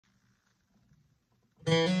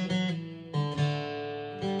When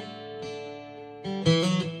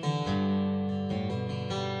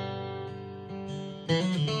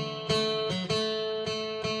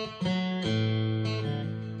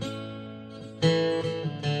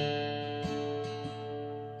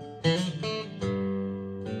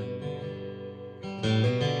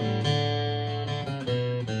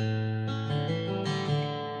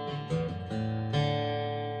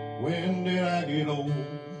did I get old?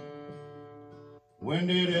 When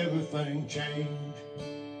did everything change?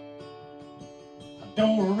 I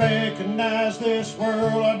don't recognize this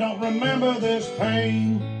world, I don't remember this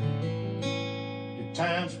pain. Did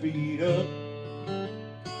time speed up,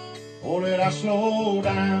 or did I slow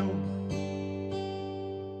down?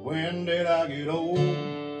 When did I get old?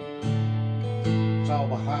 It's all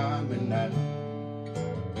behind me now.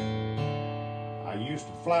 I used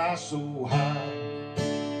to fly so high,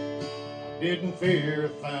 didn't fear a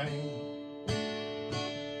thing.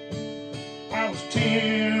 I was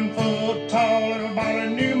 10 foot tall, everybody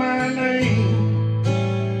knew my name.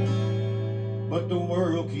 But the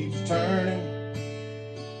world keeps turning,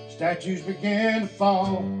 statues began to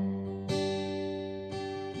fall.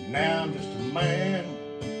 Now I'm just a man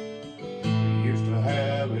who used to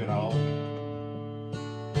have it all.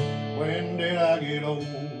 When did I get old?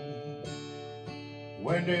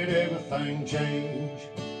 When did everything change?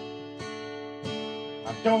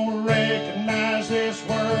 I don't recognize this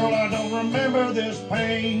world, I don't remember this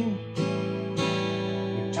pain.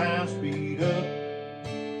 Did time speed up,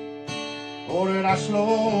 or did I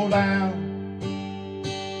slow down?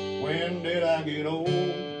 When did I get old?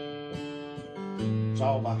 It's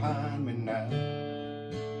all behind me now.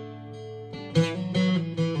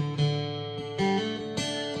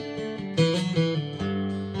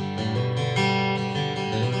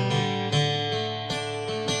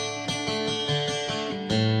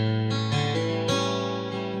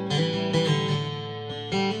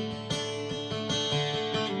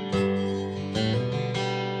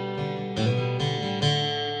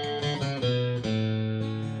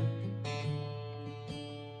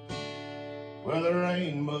 Well, there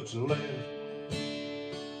ain't much left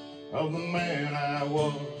of the man I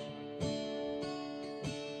was.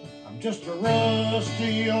 I'm just a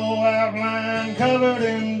rusty old outline covered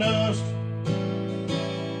in dust.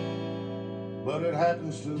 But it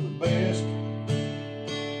happens to the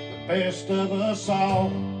best of us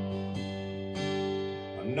all.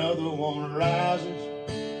 Another one rises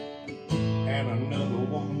and another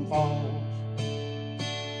one falls.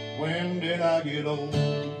 When did I get old?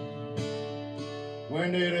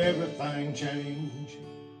 When did everything change?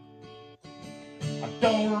 I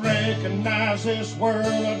don't recognize this world,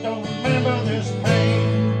 I don't remember this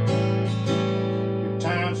pain. Did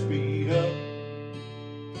time speed up,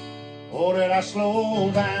 or did I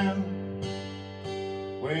slow down?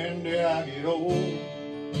 When did I get old?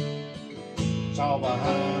 It's all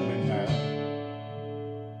behind me now.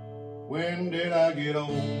 When did I get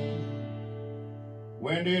old?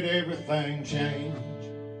 When did everything change?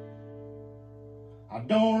 I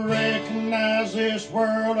don't recognize this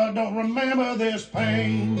world, I don't remember this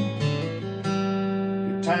pain.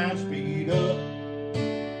 Did time speed up,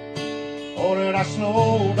 or did I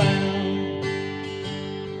slow down?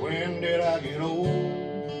 When did I get old?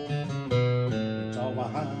 It's all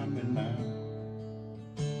behind me now.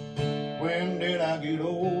 When did I get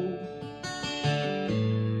old?